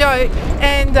us joy.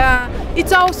 And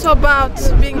it's also about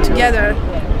being together.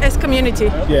 as community.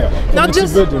 Yeah, not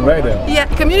just building right there. Yeah,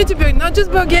 community building, not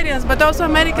just Bulgarians, but also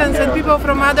Americans and people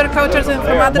from other cultures and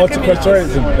from other communities.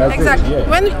 Multiculturalism, that's exactly. It,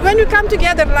 yeah. When you come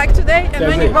together like today, and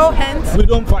when you hold hands, we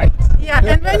don't fight. Yeah,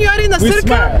 and when you are in a circle,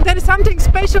 smile. there is something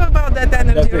special about that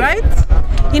energy, right?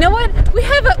 You know what?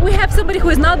 We have somebody who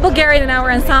is not Bulgarian in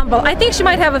our ensemble. I think she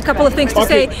might have a couple of things to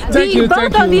say. Being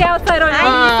both on the outside or on the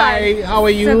inside. Hi, how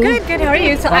are you? So good. How are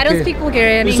you? So I don't speak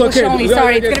Bulgarian, It's English okay. only.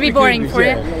 Sorry, it's going to be boring for you.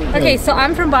 Yeah. Okay, so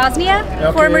I'm from Bosnia,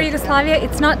 former Yugoslavia.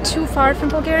 It's not too far from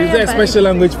Bulgaria. Is there a special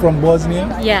language from Bosnia?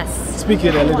 Yes. Speak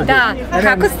it a little bit. Da,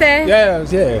 kako ste?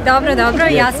 Yes, yeah. Dobro,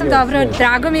 ja sam dobro.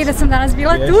 Drago mi je da sam danas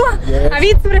bila tu. Yes. A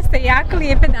vi cure ste jako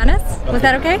lijepe danas. Was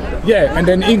that okay? Yeah, and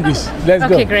then English. Let's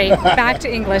go. Okay, great. Back to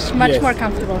English. Much more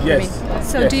comfortable for me.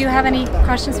 So do you have any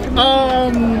questions for me?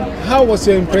 How was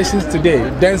your impressions today?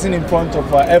 Dancing in front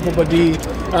of everybody.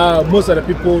 Most of the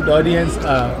people, the audience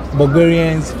are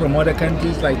Bulgarians from other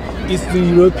countries like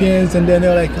Eastern Europeans, and then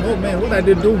they're like, oh man, what are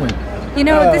they doing? You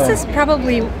know, this is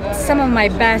probably some of my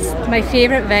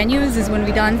favorite venues is when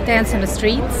we dance on the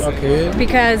streets. Okay.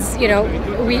 Because, you know,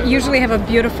 we usually have a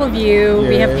beautiful view,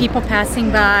 we have people passing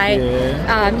by,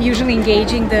 usually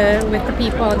engaging with the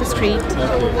people on the street.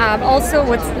 Okay. Also,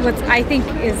 what's I think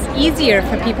is easier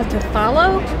for people to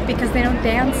follow, because they don't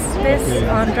dance this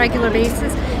on regular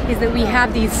basis, is that we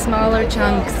have these smaller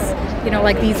chunks, you know,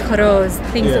 like these horos,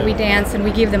 things that we dance, and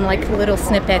we give them like little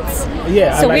snippets.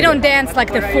 Yeah. So we don't dance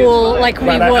like the full, like we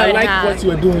would. I like what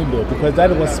you are doing though, because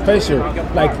that was special.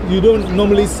 Like you don't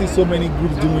normally see so many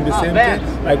groups doing the same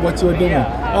thing, like what you are doing.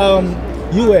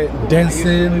 You were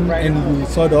dancing and you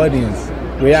saw the audience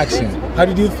reaction. How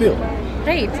did you feel?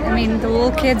 Great. I mean, the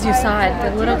little kids, you saw it.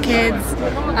 The little kids,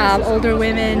 older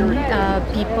women,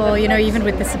 people, you know, even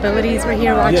with disabilities were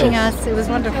here watching us. It was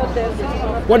wonderful.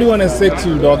 What do you want to say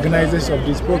to the organizers of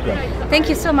this program? Thank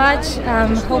you so much.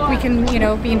 Hope we can, you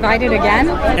know, be invited again.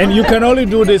 And you can only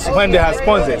do this when they have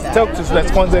sponsors. Talk to the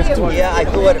sponsors too. Yeah, I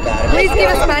thought about it. Please give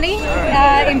us money.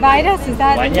 Invite us. Is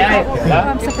that?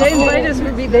 If they invite us,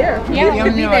 we'll be there. Yeah,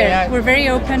 we'll be there. We're very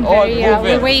open.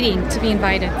 We're waiting to be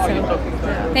invited. So,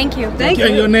 thank you. Thank you.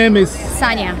 And your name is?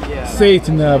 Sanya. Say it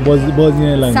in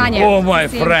Bosnian language. Sanya. Oh, my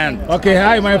friend. Okay,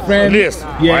 hi, my friend. Yes,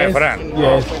 my friend.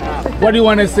 Yes. What do you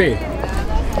want to say?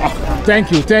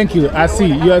 Thank you. I see.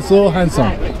 You are so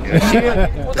handsome.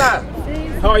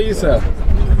 How are you, sir?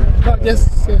 No,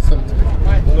 just say something.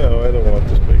 No, I don't want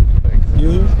to speak. Thanks.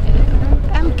 You?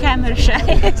 I'm camera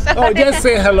shy. Oh, just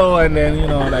say hello and then, you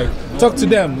know, like, talk to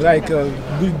them. Like,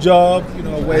 good job, you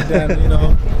know, well done, you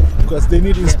know, because they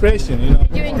need inspiration, you know.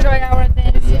 You enjoy our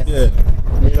dance? Yeah.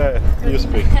 Yeah, you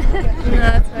speak. No,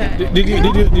 that's right. Did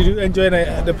you enjoy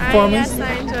the performance? Yes,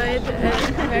 I enjoyed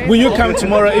it. Will you come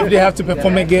tomorrow if they have to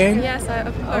perform again? Yes,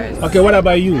 of course. Okay, what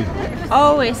about you?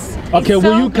 Always. Okay,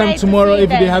 will you come tomorrow if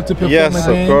they have to perform again? Yes,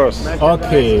 of course.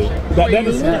 Okay. That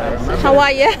is How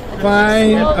are you?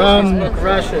 fine.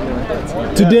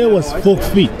 Today was Folk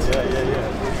Feet.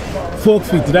 Folk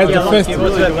Feet, that's the festival.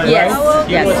 Yes.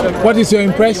 Yes. What is your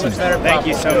impression? Thank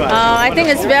you so much. I think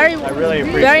it's very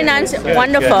nice,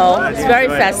 wonderful. It's very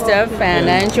festive, and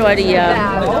I enjoy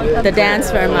the dance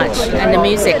very much, and the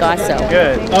music also.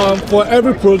 Good. For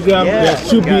every program, there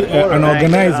should be an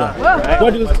organizer.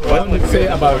 What do you want to say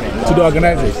about to the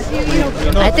organizers?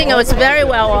 I think it was very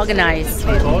well organized.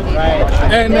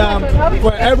 And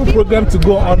for every program to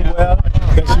go on well,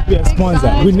 there should be a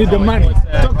sponsor. We need the money.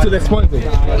 Talk to the sponsor.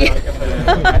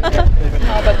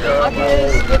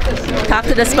 Talk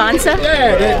to the sponsor?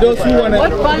 Yeah, those who want to,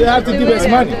 they have to give us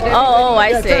money. Oh,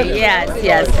 I see.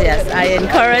 Yes. I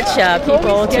encourage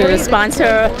people to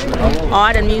sponsor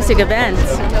art and music events.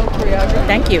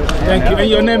 Thank you. Thank you. And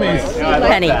your name is?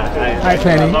 Penny. Hi,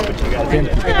 Penny.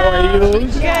 How are you?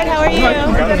 Good, how are you?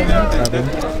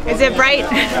 Is it bright?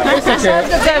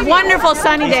 It's a wonderful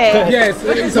sunny day. Yes,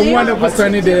 it's a wonderful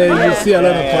sunny day. You see a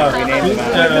lot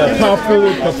of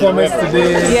powerful performance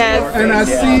today. Yes. And I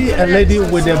see a lady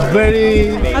with a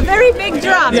very big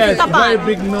drum. Yes, very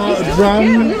big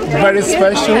drum, very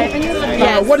special.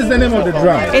 Yes. What is the name of the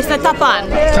drum? It's the tupan.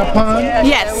 Tupan?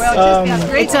 Yes.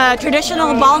 It's a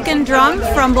traditional Balkan drum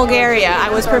from Bulgaria. I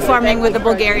was performing with the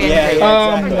Bulgarian group.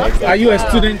 Are you a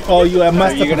student or you are a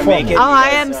master performer? Oh, I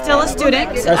am still a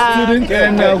student. A student,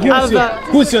 and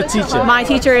who's your teacher? My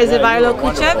teacher is Ivailo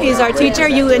Kuchev. He's our teacher.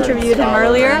 You interviewed him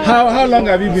earlier. How long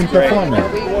have you been performing?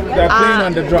 Playing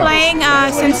on the drum? Playing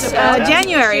since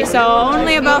January, so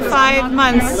only about 5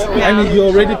 months now. And you're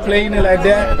already playing it like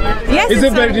that? Yes. Is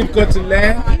it very difficult to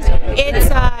learn? It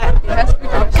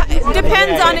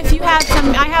depends on if you have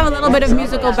some. I have a little bit of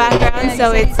musical background,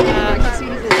 so it's.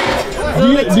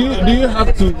 Do you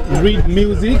have to read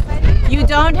music? You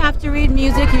don't have to read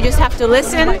music, you just have to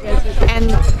listen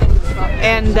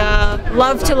and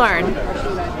love to learn.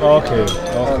 Okay.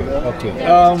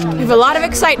 We have a lot of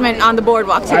excitement on the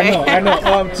boardwalk today. I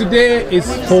know. Today is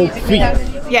folk feast.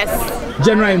 Yes.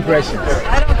 General impressions.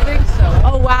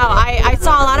 Oh wow, I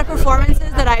saw a lot of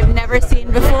performances that I've never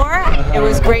seen before. It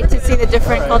was great to see the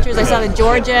different cultures. I saw the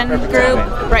Georgian group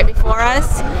right before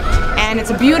us, and it's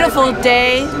a beautiful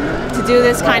day to do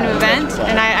this kind of event,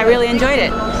 and I really enjoyed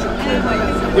it.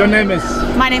 Your name is?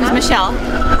 My name is Michelle.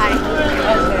 Hi.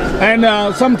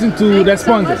 And something to the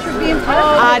sponsors.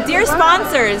 Dear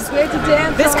sponsors,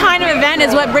 this kind of event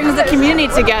is what brings the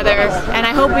community together, and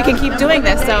I hope we can keep doing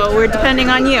this, so we're depending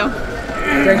on you.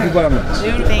 Thank you very much.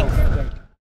 Thanks.